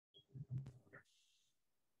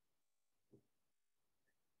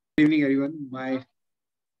Evening, everyone.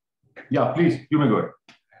 Yeah, please, you may go ahead.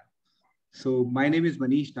 My name is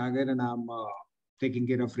Manish Nagar, and I'm taking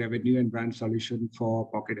care of revenue and brand solution for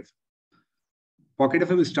Pocket FM. Pocket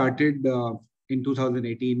FM started in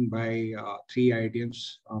 2018 by three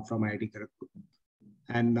IITians from IIT Kharagpur.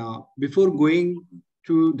 And before going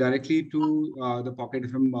to directly to the Pocket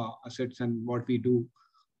FM assets and what we do,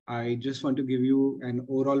 I just want to give you an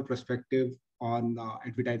overall perspective on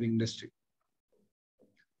advertising industry.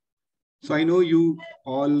 So I know you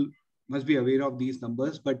all must be aware of these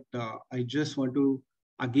numbers, but I just want to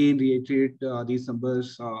again reiterate these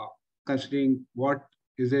numbers, considering what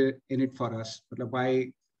is in it for us,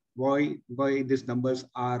 why these numbers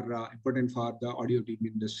are important for the audio TV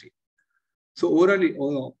industry. So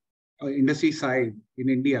overall, industry size in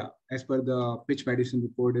India, as per the Pitch Medicine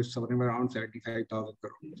report, is somewhere around 75,000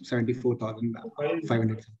 crore,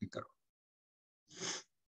 74,550 crore.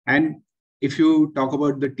 And if you talk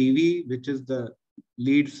about the TV, which is the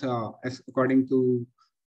leads as according to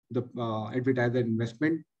the advertiser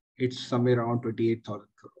investment, it's somewhere around 28,000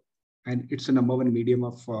 crore. And it's the number one medium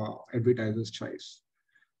of advertiser's choice.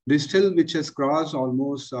 Digital, which has crossed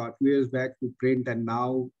almost 2 years back to print, and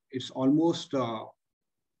now it's almost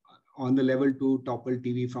on the level to topple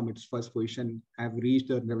TV from its first position, have reached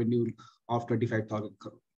a revenue of 25,000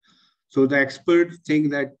 crore. So the experts think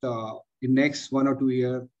that in next 1 or 2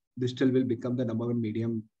 years, digital will become the number one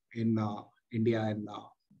medium in India, and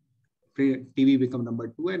TV become number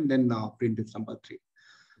two, and then print is number three.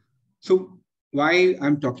 So why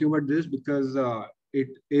I'm talking about this? Because it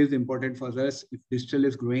is important for us. If digital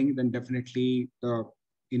is growing, then definitely the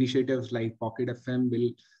initiatives like Pocket FM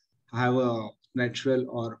will have a natural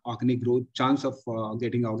or organic growth, chance of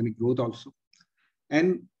getting organic growth also.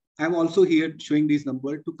 And I'm also here showing these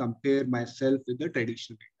numbers to compare myself with the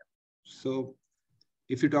traditional media. So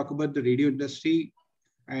if you talk about the radio industry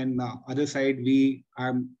and other side,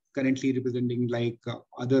 I'm currently representing like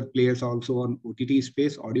other players also on OTT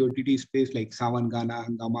space, audio OTT space like Sawan Gana,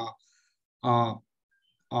 Hungama,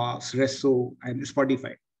 Resso, and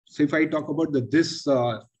Spotify. So if I talk about this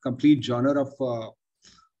complete genre of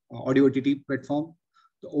audio OTT platform,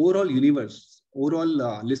 the overall universe,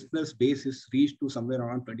 overall listeners base is reached to somewhere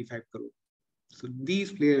around 25 crore. So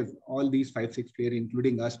these players, all these 5-6 players,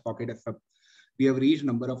 including us, Pocket FM, we have reached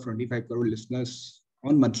number of 25 crore listeners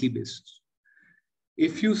on monthly basis.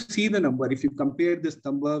 If you see the number, if you compare this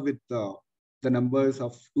number with the numbers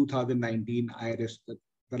of 2019 IRS,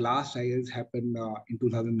 the last IRS happened in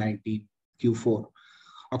 2019 Q4.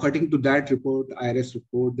 According to that report, IRS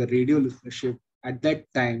report, the radio listenership at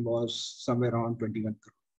that time was somewhere around 21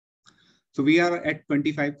 crore. So we are at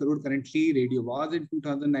 25 crore currently. Radio was in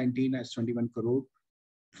 2019 as 21 crore.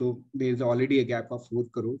 So there's already a gap of 4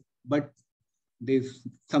 crore. But there's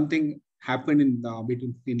something happened in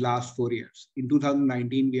last 4 years. In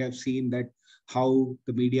 2019, we have seen that how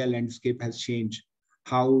the media landscape has changed,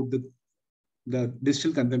 how the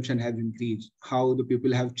digital consumption has increased, how the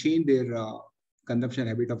people have changed their consumption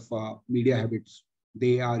habit of media habits.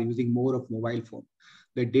 They are using more of mobile phone.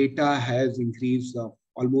 The data has increased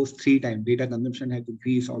almost 3 times. Data consumption has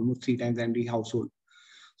increased almost 3 times in every household.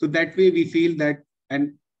 So that way we feel that,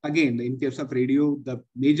 and again, in case of radio, the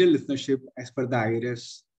major listenership as per the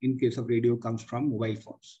IRS in case of radio comes from mobile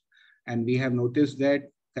phones. And we have noticed that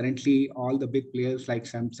currently all the big players like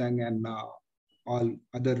Samsung and all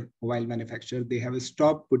other mobile manufacturers, they have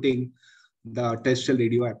stopped putting the terrestrial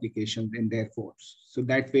radio applications in their phones. So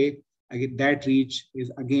that way, again, that reach is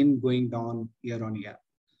again going down year on year.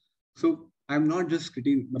 So I'm not just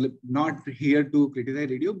not here to criticize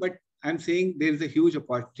radio, but I'm saying there is a huge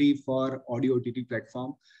opportunity for audio OTT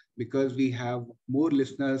platform because we have more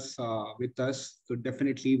listeners with us. So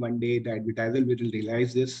definitely one day the advertiser will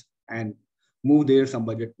realize this and move their some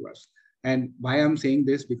budget to us. And why I'm saying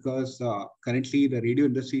this, because currently the radio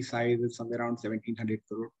industry size is somewhere around 1,700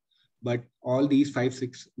 crore. But all these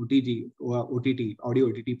 5-6 OTT, audio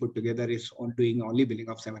OTT put together is doing only billing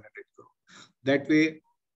of 700 crore. That way,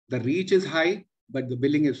 the reach is high, but the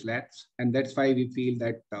billing is less. And that's why we feel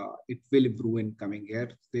that it will improve in coming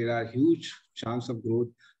years. There are huge chance of growth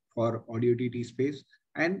for audio OTT space.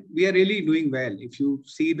 And we are really doing well. If you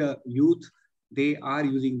see the youth, they are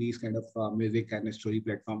using these kind of music and story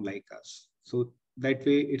platform like us. So that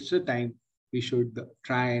way, it's the time we should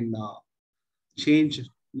try and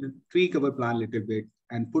tweak our plan a little bit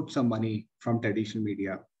and put some money from traditional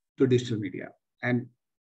media to digital media. And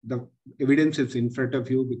the evidence is in front of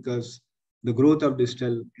you because the growth of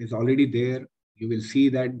digital is already there. You will see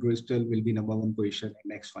that digital will be number one position in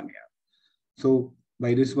next 1 year. So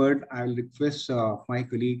by this word, I will request my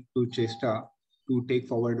colleague to Chesta to take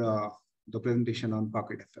forward the presentation on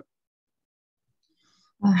Pocket FM.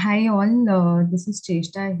 Hi all, this is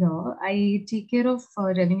Cheshta here. I take care of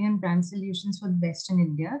revenue and brand solutions for Western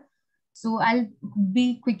India. So I'll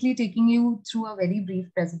be quickly taking you through a very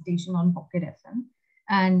brief presentation on Pocket FM.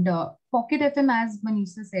 And Pocket FM, as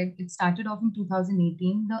Manisha said, it started off in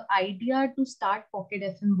 2018. The idea to start Pocket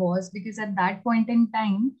FM was because at that point in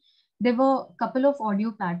time, there were a couple of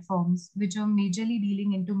audio platforms which are majorly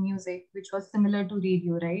dealing into music, which was similar to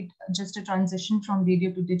radio, right? Just a transition from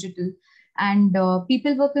radio to digital, and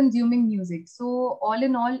people were consuming music. So all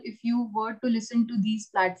in all, if you were to listen to these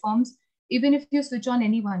platforms, even if you switch on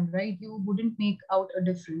anyone, right, you wouldn't make out a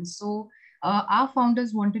difference. So our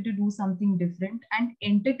founders wanted to do something different, and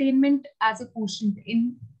entertainment as a quotient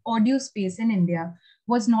in audio space in India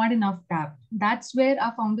was not enough tapped. That's where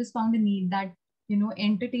our founders found a need that, you know,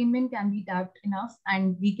 entertainment can be tapped enough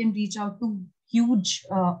and we can reach out to huge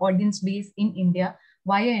audience base in India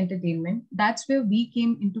via entertainment. That's where we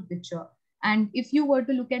came into picture. And if you were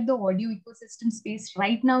to look at the audio ecosystem space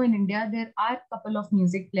right now in India, there are a couple of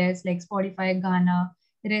music players like Spotify, Gaana,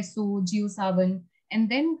 Resso, JioSaavn. And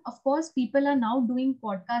then, of course, people are now doing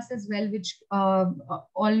podcasts as well, which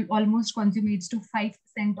almost consummates to 5%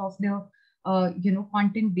 of their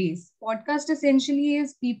content base. Podcast essentially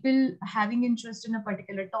is people having interest in a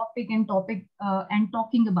particular topic and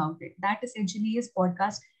talking about it. That essentially is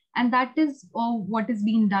podcast, and that is what is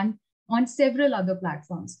being done on several other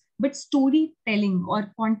platforms. But storytelling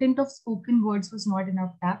or content of spoken words was not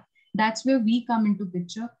enough tap. That's where we come into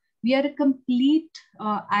picture. We are a complete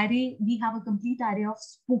array. We have a complete array of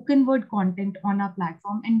spoken word content on our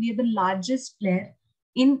platform, and we are the largest player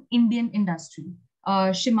in Indian industry.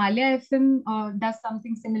 Shimalaya FM does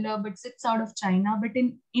something similar, but sits out of China. But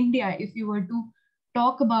in India, if you were to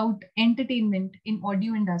talk about entertainment in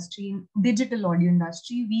audio industry, in digital audio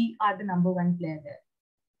industry, we are the number one player there.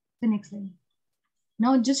 The next slide.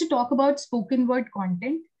 Now, just to talk about spoken word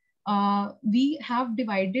content, we have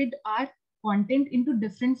divided our content into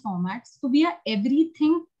different formats. So we are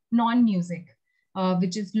everything non-music,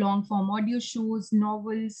 which is long form audio shows,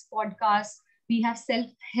 novels, podcasts. We have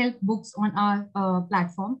self-help books on our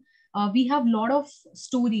platform. We have a lot of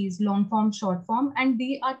stories, long form, short form, and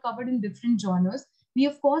they are covered in different genres. We,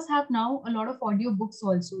 of course, have now a lot of audio books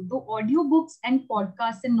also. The audio books and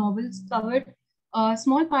podcasts and novels covered a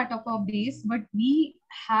small part of our base, but we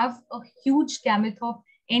have a huge gamut of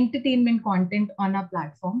entertainment content on our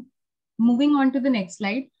platform. Moving on to the next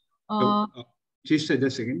slide. Just a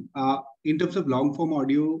second. In terms of long form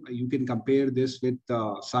audio, you can compare this with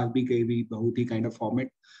Sarbi Kavi Bahuti kind of format.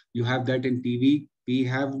 You have that in TV. We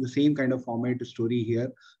have the same kind of format story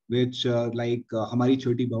here, which like Hamari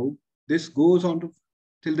Choti Bahu. This goes on to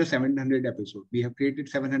till the 700 episode. We have created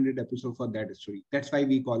 700 episodes for that story. That's why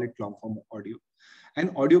we call it long form audio.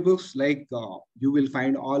 And audiobooks, like you will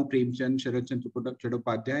find all Premchand, Sharat Chandra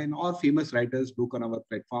Chattopadhyay, and all famous writers' book on our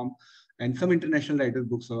platform, and some international writers'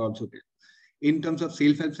 books are also there. In terms of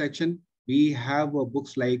self-help section, we have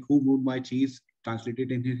books like Who Moved My Cheese,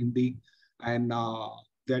 translated in Hindi, and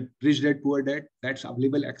that Rich Dad Poor Dad, that's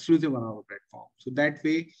available exclusive on our platform. So that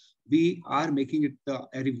way, we are making it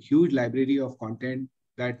a huge library of content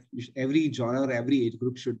that every genre, every age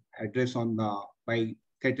group should address on by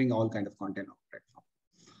catering all kind of content on the platform.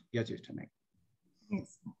 Yeah, Cheshta.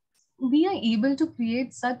 Yes. We are able to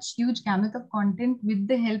create such huge gamut of content with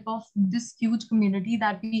the help of this huge community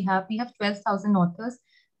that we have. We have 12,000 authors,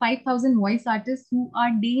 5,000 voice artists who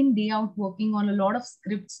are day in, day out working on a lot of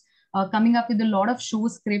scripts, coming up with a lot of show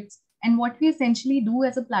scripts. And what we essentially do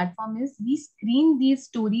as a platform is we screen these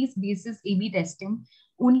stories basis A/B testing.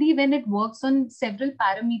 Only when it works on several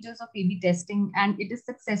parameters of A/B testing and it is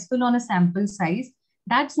successful on a sample size,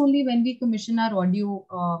 that's only when we commission our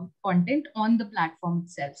audio content on the platform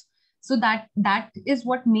itself. So that is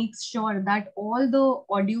what makes sure that all the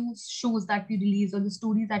audio shows that we release or the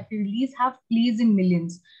stories that we release have plays in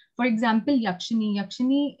millions. For example, Yakshini.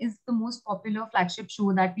 Yakshini is the most popular flagship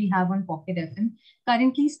show that we have on Pocket FM.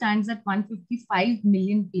 Currently stands at 155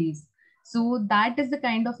 million plays. So that is the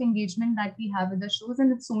kind of engagement that we have with the shows,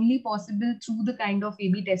 and it's only possible through the kind of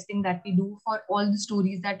A/B testing that we do for all the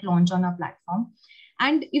stories that launch on our platform.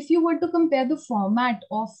 And if you were to compare the format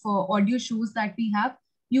of audio shows that we have,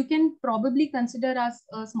 you can probably consider us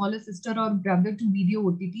a smaller sister or brother to video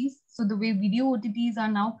OTTs. So the way video OTTs are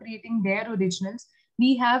now creating their originals,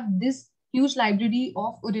 we have this huge library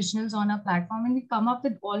of originals on our platform, and we come up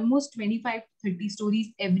with almost 25 to 30 stories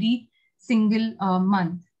every single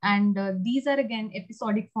month. And these are, again,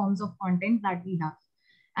 episodic forms of content that we have.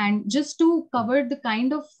 And just to cover the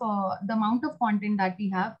kind of the amount of content that we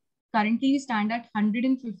have, currently we stand at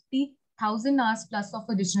 150 1,000 hours plus of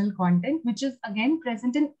additional content, which is again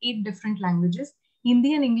present in 8 different languages,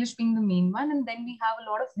 Hindi and English being the main one. And then we have a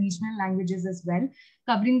lot of regional languages as well,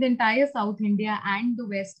 covering the entire South India and the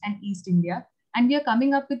West and East India. And we are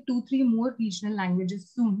coming up with 2-3 more regional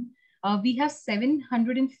languages soon. We have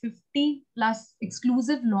 750 plus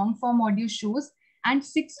exclusive long form audio shows and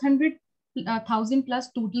 600,000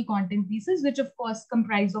 plus total content pieces, which of course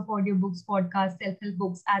comprise of audiobooks, podcasts, self-help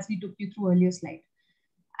books, as we took you through earlier slide.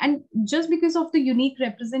 And just because of the unique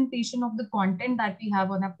representation of the content that we have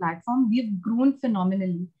on our platform, we've grown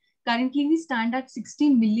phenomenally. Currently, we stand at 60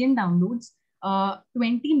 million downloads,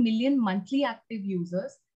 20 million monthly active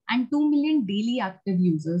users, and 2 million daily active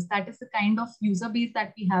users. That is the kind of user base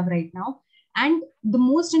that we have right now. And the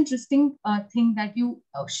most interesting thing that you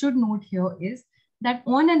should note here is that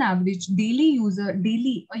on an average,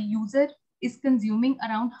 a user is consuming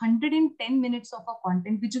around 110 minutes of our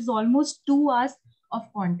content, which is almost 2 hours of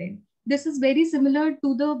content. This is very similar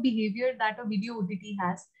to the behavior that a video OTT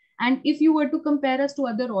has. And if you were to compare us to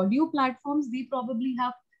other audio platforms, we probably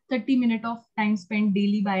have 30 minutes of time spent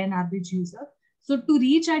daily by an average user. So to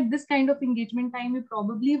reach at this kind of engagement time, you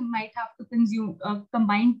probably might have to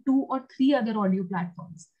combine 2 or 3 other audio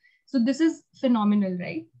platforms. So this is phenomenal,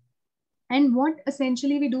 right? And what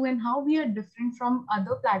essentially we do and how we are different from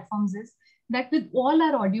other platforms is that with all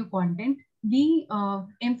our audio content, we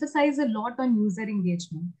emphasize a lot on user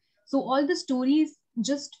engagement. So all the stories,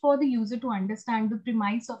 just for the user to understand the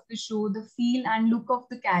premise of the show, the feel and look of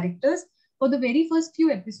the characters, for the very first few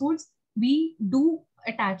episodes, we do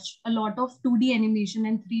attach a lot of 2D animation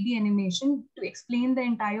and 3D animation to explain the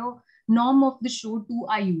entire norm of the show to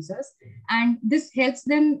our users. And this helps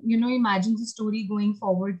them, imagine the story going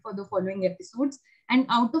forward for the following episodes. And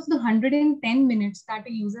out of the 110 minutes that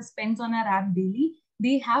a user spends on our app daily,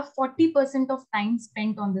 they have 40% of time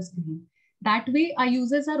spent on the screen. That way, our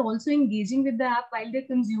users are also engaging with the app while they're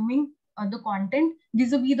consuming the content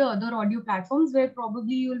vis-a-vis the other audio platforms, where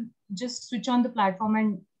probably you'll just switch on the platform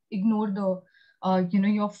and ignore the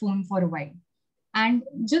your phone for a while. And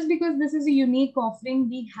just because this is a unique offering,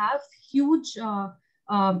 we have huge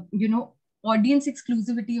audience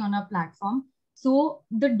exclusivity on our platform. So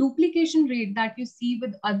the duplication rate that you see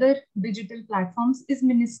with other digital platforms is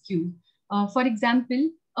minuscule. For example,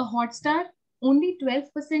 a Hotstar, only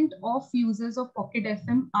 12% of users of Pocket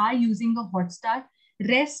FM are using a Hotstar.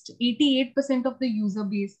 Rest 88% of the user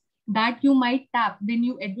base that you might tap when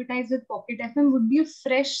you advertise with Pocket FM would be a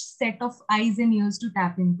fresh set of eyes and ears to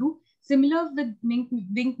tap into. Similar with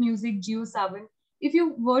Wink Music, JioSaavn. If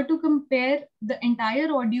you were to compare the entire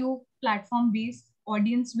audio platform based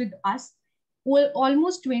audience with us,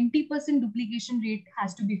 almost 20% duplication rate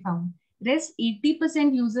has to be found. Rest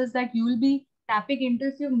 80% users that you will be tapping into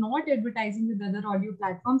if you're not advertising with other audio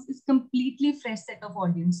platforms is completely fresh set of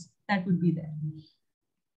audience that would be there.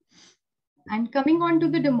 And coming on to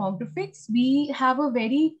the demographics, we are a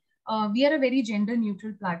very gender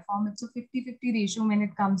neutral platform. It's a 50-50 ratio when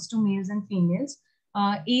it comes to males and females.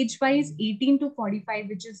 Age wise, 18 to 45,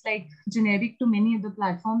 which is like generic to many other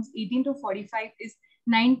platforms. 18 to 45 is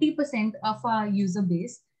 90% of our user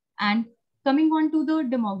base. And coming on to the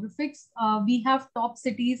demographics, we have top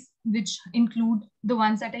cities, which include the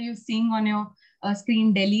ones that you're seeing on your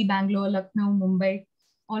screen: Delhi, Bangalore, Lucknow, Mumbai,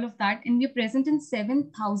 all of that. And we're present in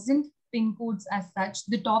 7,000 pin codes as such,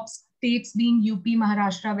 the top states being UP,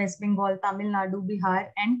 Maharashtra, West Bengal, Tamil Nadu, Bihar,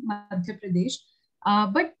 and Madhya Pradesh.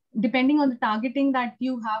 But depending on the targeting that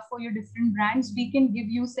you have for your different brands, we can give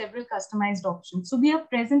you several customized options. So we are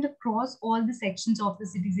present across all the sections of the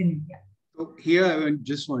cities in India. So here I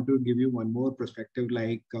just want to give you one more perspective.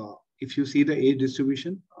 Like if you see the age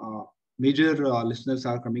distribution, major listeners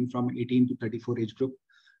are coming from 18 to 34 age group.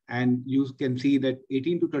 And you can see that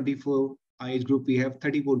 18 to 34 age group, we have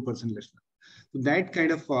 34% listeners. So that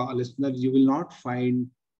kind of listeners you will not find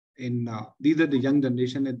in, these are the young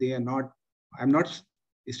generation, and they are not, I'm not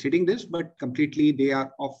stating this, but completely they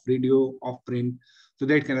are off radio, off print. So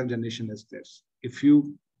that kind of generation is this. If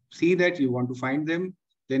you see that you want to find them,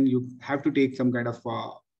 then you have to take some kind of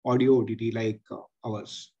audio OTT like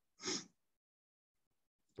ours.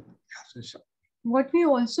 Yeah, so what we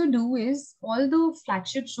also do is all the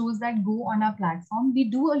flagship shows that go on our platform, we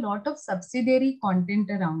do a lot of subsidiary content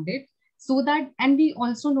around it. So that, and we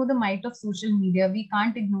also know the might of social media. We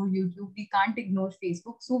can't ignore YouTube. We can't ignore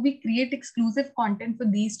Facebook. So we create exclusive content for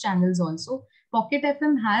these channels also. Pocket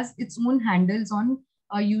FM has its own handles on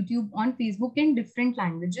YouTube, on Facebook in different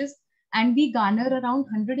languages. And we garner around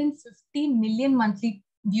 150 million monthly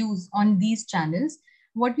views on these channels.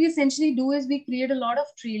 What we essentially do is we create a lot of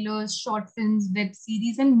trailers, short films, web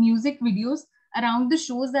series, and music videos around the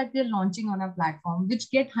shows that we're launching on our platform, which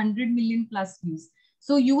get 100 million plus views.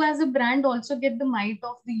 So you as a brand also get the might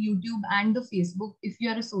of the YouTube and the Facebook if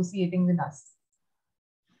you're associating with us.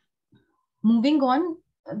 Moving on,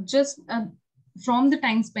 just from the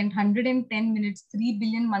time spent, 110 minutes, 3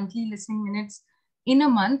 billion monthly listening minutes in a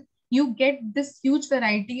month, you get this huge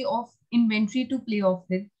variety of inventory to play off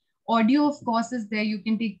with. Audio, of course, is there. You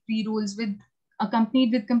can take pre-rolls with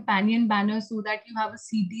accompanied with companion banners so that you have a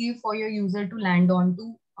CTA for your user to land on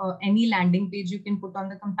to any landing page you can put on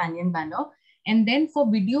the companion banner. And then for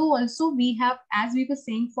video also, we have, as we were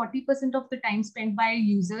saying, 40% of the time spent by a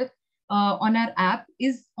user on our app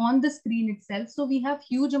is on the screen itself. So we have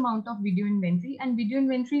huge amount of video inventory, and video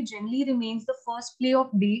inventory generally remains the first play of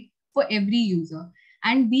day for every user.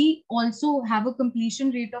 And we also have a completion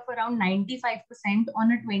rate of around 95%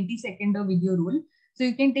 on a 20-second video rule. So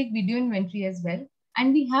you can take video inventory as well.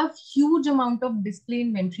 And we have huge amount of display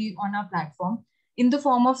inventory on our platform in the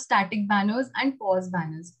form of static banners and pause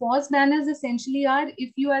banners. Pause banners essentially are,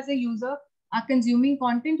 if you as a user are consuming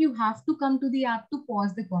content, you have to come to the app to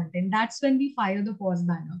pause the content. That's when we fire the pause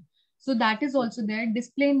banner. So that is also there.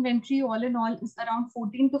 Display inventory all in all is around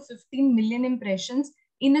 14 to 15 million impressions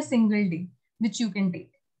in a single day, which you can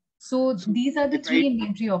take. So these are the three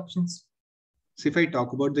inventory options. So if I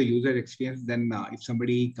talk about the user experience, then if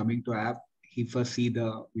somebody coming to app, he first see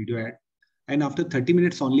the video ad, and after 30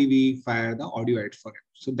 minutes only we fire the audio ads for him.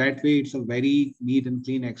 So that way it's a very neat and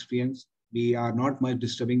clean experience. We are not much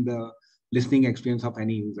disturbing the listening experience of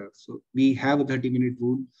any user. So we have a 30-minute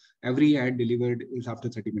rule. Every ad delivered is after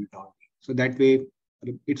 30 minutes only. So that way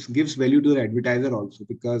it gives value to the advertiser also,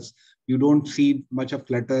 because you don't see much of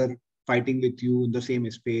clutter fighting with you in the same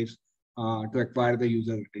space to acquire the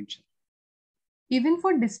user attention. Even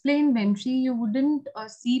for display inventory, you wouldn't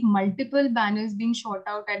see multiple banners being shot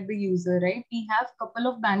out at the user, right? We have a couple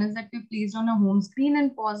of banners that we placed on a home screen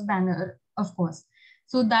and pause banner, of course.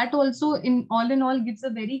 So that also in all gives a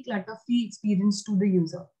very clutter-free experience to the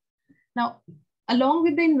user. Now, along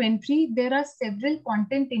with the inventory, there are several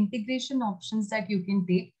content integration options that you can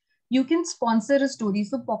take. You can sponsor a story.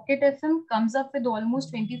 So Pocket FM comes up with almost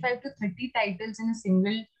 25 to 30 titles in a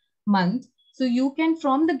single month. So you can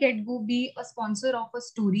from the get-go be a sponsor of a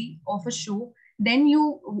story, of a show. Then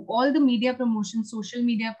all the media promotion, social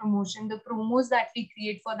media promotion, the promos that we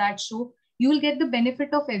create for that show, you will get the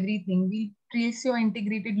benefit of everything. We trace your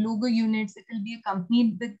integrated logo units. It will be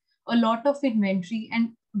accompanied with a lot of inventory.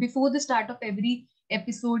 And before the start of every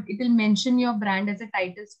episode, it will mention your brand as a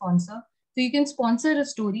title sponsor. So you can sponsor a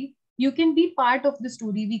story. You can be part of the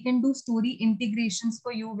story. We can do story integrations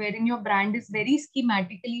for you, wherein your brand is very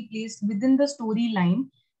schematically placed within the storyline,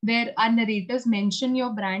 where our narrators mention your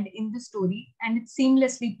brand in the story and it's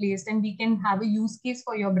seamlessly placed, and we can have a use case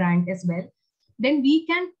for your brand as well. Then we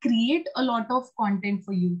can create a lot of content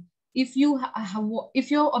for you. If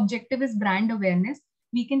your objective is brand awareness,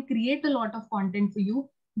 we can create a lot of content for you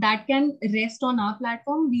that can rest on our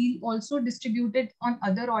platform. We'll also distribute it on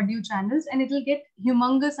other audio channels, and it'll get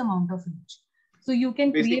humongous amount of reach. So you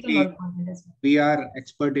can create a lot of content as well. We are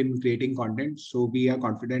expert in creating content. So we are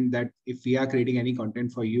confident that if we are creating any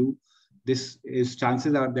content for you,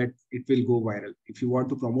 chances are that it will go viral. If you want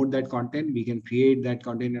to promote that content, we can create that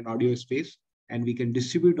content in audio space, and we can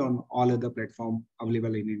distribute on all other platforms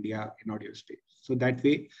available in India in audio space. So that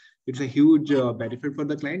way, it's a huge benefit for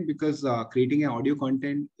the client, because creating an audio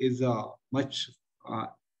content is much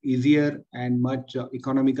easier and much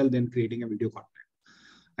economical than creating a video content.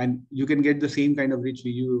 And you can get the same kind of rich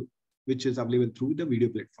video, which is available through the video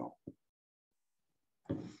platform.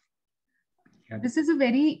 Yeah. This is a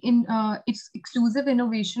very exclusive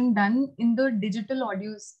innovation done in the digital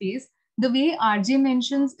audio space. The way RJ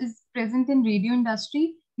Mentions is present in radio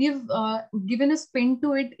industry, we've given a spin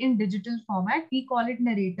to it in digital format. We call it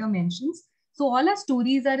Narrator Mentions. So all our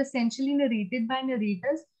stories are essentially narrated by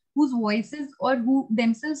narrators whose voices or who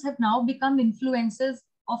themselves have now become influencers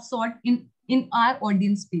of sort in our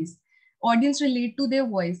audience space. Audience relate to their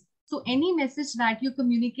voice. So any message that you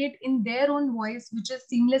communicate in their own voice, which is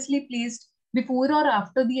seamlessly placed before or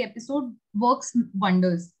after the episode, works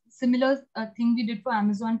wonders. Similar thing we did for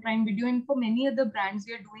Amazon Prime Video, and for many other brands,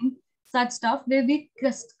 we are doing such stuff where we're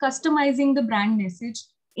customizing the brand message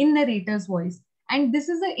in narrator's voice. And this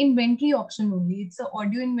is an inventory option only. It's an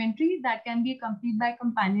audio inventory that can be accompanied by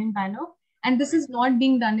companion banner. And this is not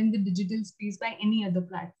being done in the digital space by any other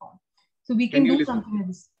platform. So we can do something like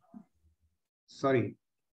this. Sorry.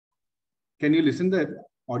 Can you listen to the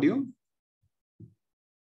audio?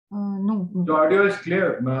 No. The audio is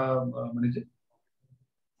clear, Manoj.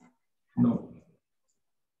 No.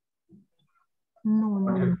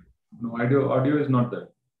 No. No, audio is not there.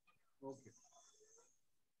 Okay.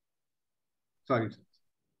 Sorry.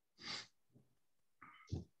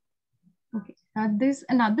 Okay. There's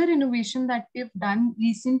another innovation that we've done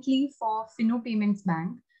recently for Fino Payments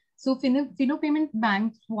Bank. So Fino Payments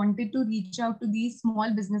Bank wanted to reach out to these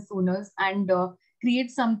small business owners and create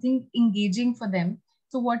something engaging for them.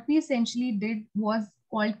 So what we essentially did was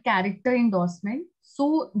called character endorsement.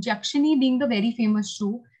 So Yakshini, being the very famous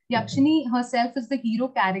show, Yakshini herself is the hero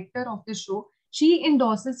character of the show. She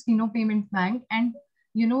endorses Fino Payments Bank and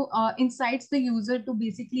incites the user to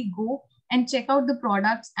basically go and check out the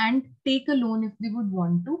products and take a loan if they would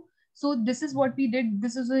want to. So this is what we did.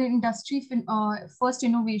 This is an industry first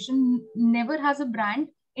innovation. Never has a brand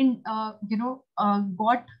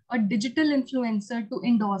got a digital influencer to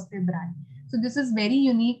endorse their brand. So this is very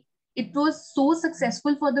unique. It was so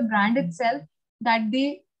successful for the brand itself that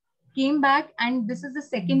they came back, and this is the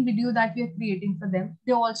second video that we are creating for them.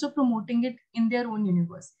 They're also promoting it in their own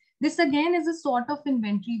universe. This again is a sort of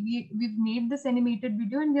inventory. We've made this animated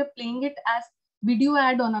video and we're playing it as video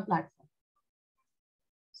ad on our platform.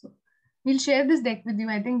 So we'll share this deck with you.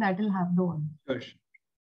 I think that will have the one. Sure.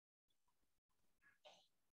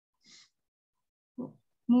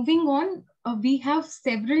 Moving on, we have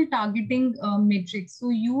several targeting metrics.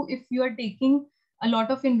 So if you are taking a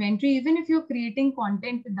lot of inventory, even if you're creating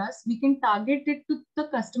content with us, we can target it to the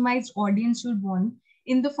customized audience you'd want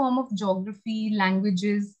in the form of geography,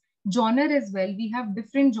 languages, genre as well. We have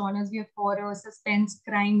different genres. We have horror, suspense,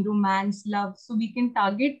 crime, romance, love. So we can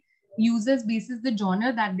target users basis the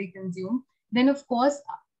genre that they consume. Then of course,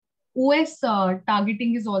 OS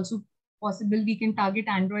targeting is also possible. We can target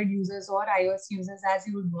Android users or iOS users as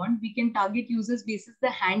you would want. We can target users basis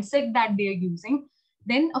the handset that they're using.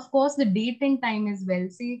 Then of course the date and time as well.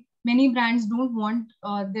 Say many brands don't want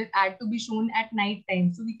their ad to be shown at night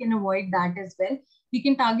time. So we can avoid that as well. We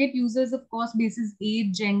can target users, of course, basis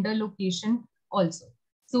age, gender, location also.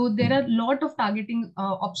 So there are a lot of targeting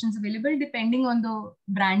options available depending on the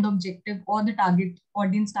brand objective or the target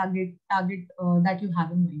audience target that you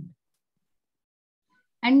have in mind.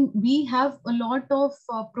 And we have a lot of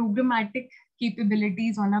programmatic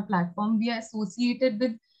capabilities on our platform. We are associated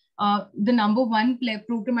with the number one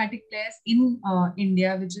programmatic players in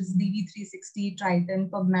India, which is DV360, Triton,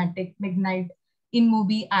 PubMatic, Magnite,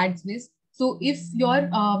 InMobi, AdsWiz. So if your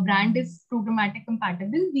brand is programmatic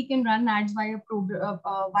compatible, we can run ads via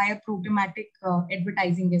programmatic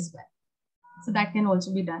advertising as well. So that can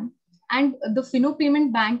also be done. And the Fino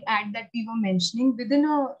Payment Bank ad that we were mentioning, within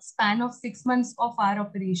a span of 6 months of our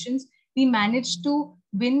operations, we managed to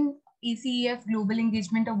win ACEF Global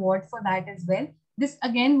Engagement Award for that as well. This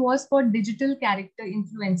again was for digital character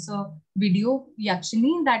influencer video,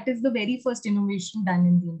 Yakshini. That is the very first innovation done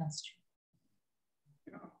in the industry.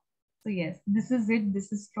 So yes, this is it.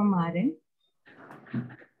 This is from our end.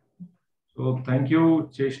 So thank you,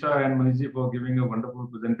 Cheshta and Manishji, for giving a wonderful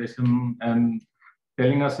presentation and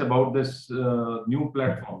telling us about this new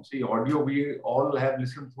platform. See, audio, we all have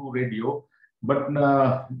listened through radio, but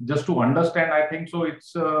just to understand, I think so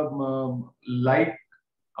it's like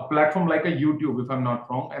a platform like a YouTube, if I'm not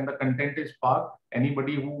wrong, and the content is parked.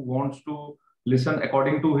 Anybody who wants to listen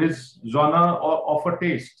according to his genre or of a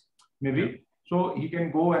taste, maybe, so he can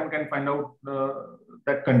go and can find out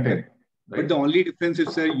that content. Right? But the only difference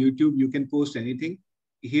is, sir, YouTube, you can post anything.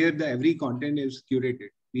 Here, every content is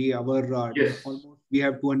curated. We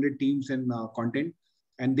have 200 teams in content,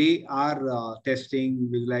 and they are testing,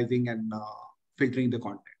 visualizing, and filtering the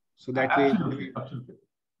content. So that absolutely.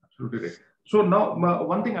 Right. So now,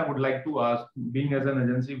 one thing I would like to ask, being as an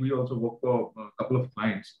agency, we also work for a couple of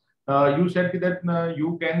clients. You said that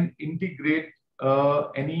you can integrate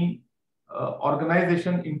any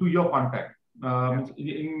organization into your content,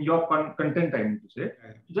 in your content, I mean to say.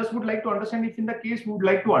 Just would like to understand if in the case we would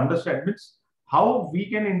like to understand means how we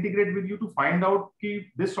can integrate with you to find out if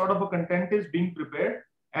this sort of a content is being prepared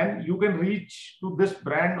and you can reach to this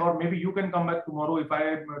brand, or maybe you can come back tomorrow if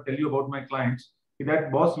I tell you about my clients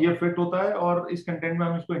that boss ये fit होता है और इस content में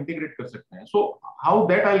हम इसको integrate कर सकते हैं. So how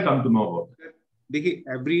that I'll come to know about. देखिए,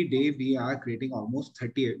 every day we are creating almost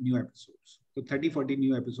 30 new episodes. So 30-40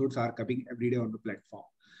 new episodes are coming every day on the platform.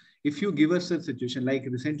 If you give us a situation like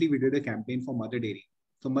recently we did a campaign for Mother Dairy.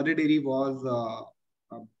 So Mother Dairy was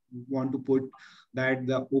want to put that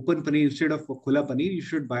the open paneer instead of khula paneer, you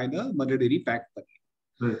should buy the Mother Dairy packed paneer.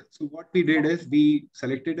 Right. So what we did is we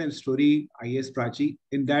selected a story, IS Prachi.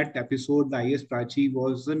 In that episode, the IS Prachi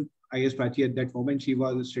wasn't IS Prachi at that moment. She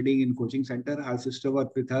was studying in coaching center. Her sister was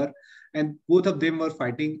with her, and both of them were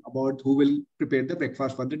fighting about who will prepare the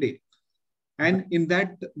breakfast for the day. And in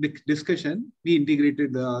that discussion, we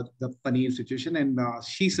integrated the paneer situation, and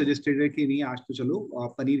she suggested that कि नहीं आज तो चलो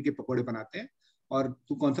paneer के पकोड़े बनाते हैं और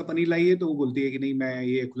तू कौन सा पनीर लाई है, तो वो बोलती है कि नहीं मैं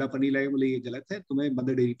ये खुला पनीर लाई, बोले ये गलत है, तुम्हें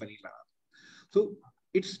मदर डेयरी पनीर लाना। So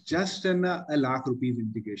it's just a lakh rupees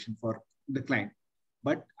integration for the client,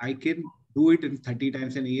 but I can do it in 30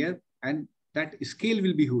 times in a year, and that scale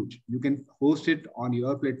will be huge. You can host it on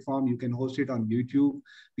your platform. You can host it on YouTube.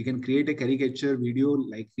 We can create a caricature video.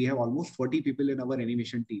 Like we have almost 40 people in our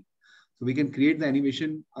animation team. So we can create the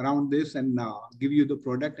animation around this and give you the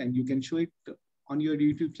product, and you can show it on your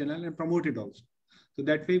YouTube channel and promote it also. So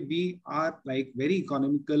that way we are like very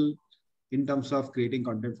economical in terms of creating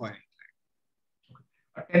content for it.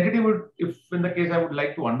 Tentative would, if in the case I would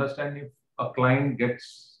like to understand if a client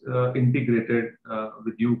gets integrated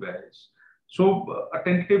with you guys. So a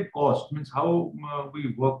tentative cost means how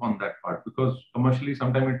we work on that part, because commercially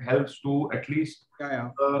sometimes it helps to at least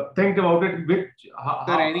think about it.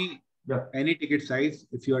 Any ticket size,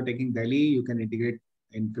 if you are taking Delhi, you can integrate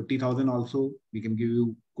in 50,000 also. We can give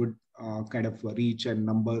you good kind of reach and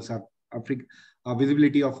numbers of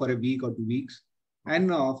visibility of for a week or 2 weeks. And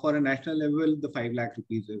for a national level, the 5 lakh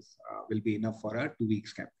rupees will be enough for a 2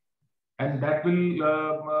 weeks campaign. And that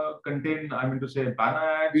will contain, I mean to say, banner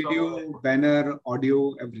ads, video, banner,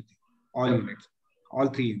 audio, everything, all units, all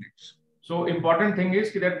 3 units. So important thing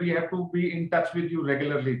is that we have to be in touch with you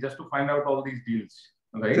regularly just to find out all these deals,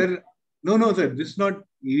 right? Sir, no, sir. This is not.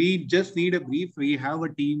 We just need a brief. We have a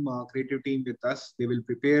team, creative team with us. They will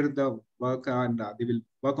prepare the work and they will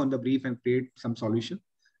work on the brief and create some solution,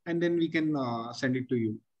 and then we can send it to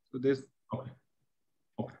you. So this.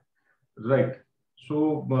 Okay. Right.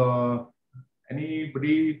 So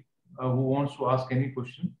anybody who wants to ask any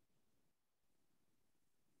question?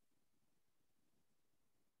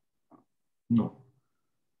 No.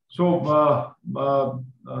 So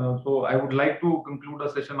so I would like to conclude the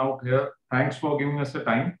session out here. Thanks for giving us the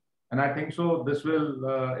time, and I think so this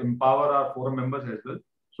will empower our forum members as well.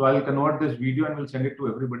 So I'll convert this video and we'll send it to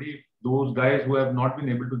everybody. Those guys who have not been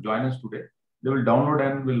able to join us today, they will download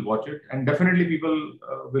and will watch it, and definitely people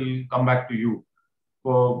will come back to you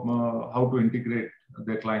for how to integrate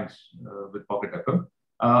their clients with Pocket FM.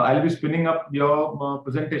 I'll be spinning up your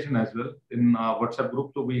presentation as well in our WhatsApp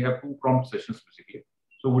group. So we have 2 prompt sessions basically.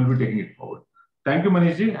 So we'll be taking it forward. Thank you,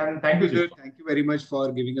 Manishji, and thank you, sir. Thank you very much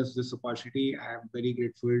for giving us this opportunity. I am very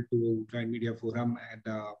grateful to Joint Media Forum and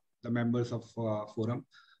the members of Forum.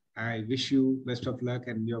 I wish you best of luck,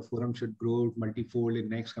 and your forum should grow multifold in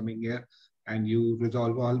next coming year, and you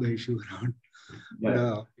resolve all the issues around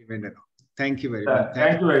the event and all. Thank you very much.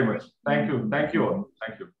 Thank you very much. Thank you. Thank you all.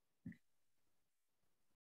 Thank you.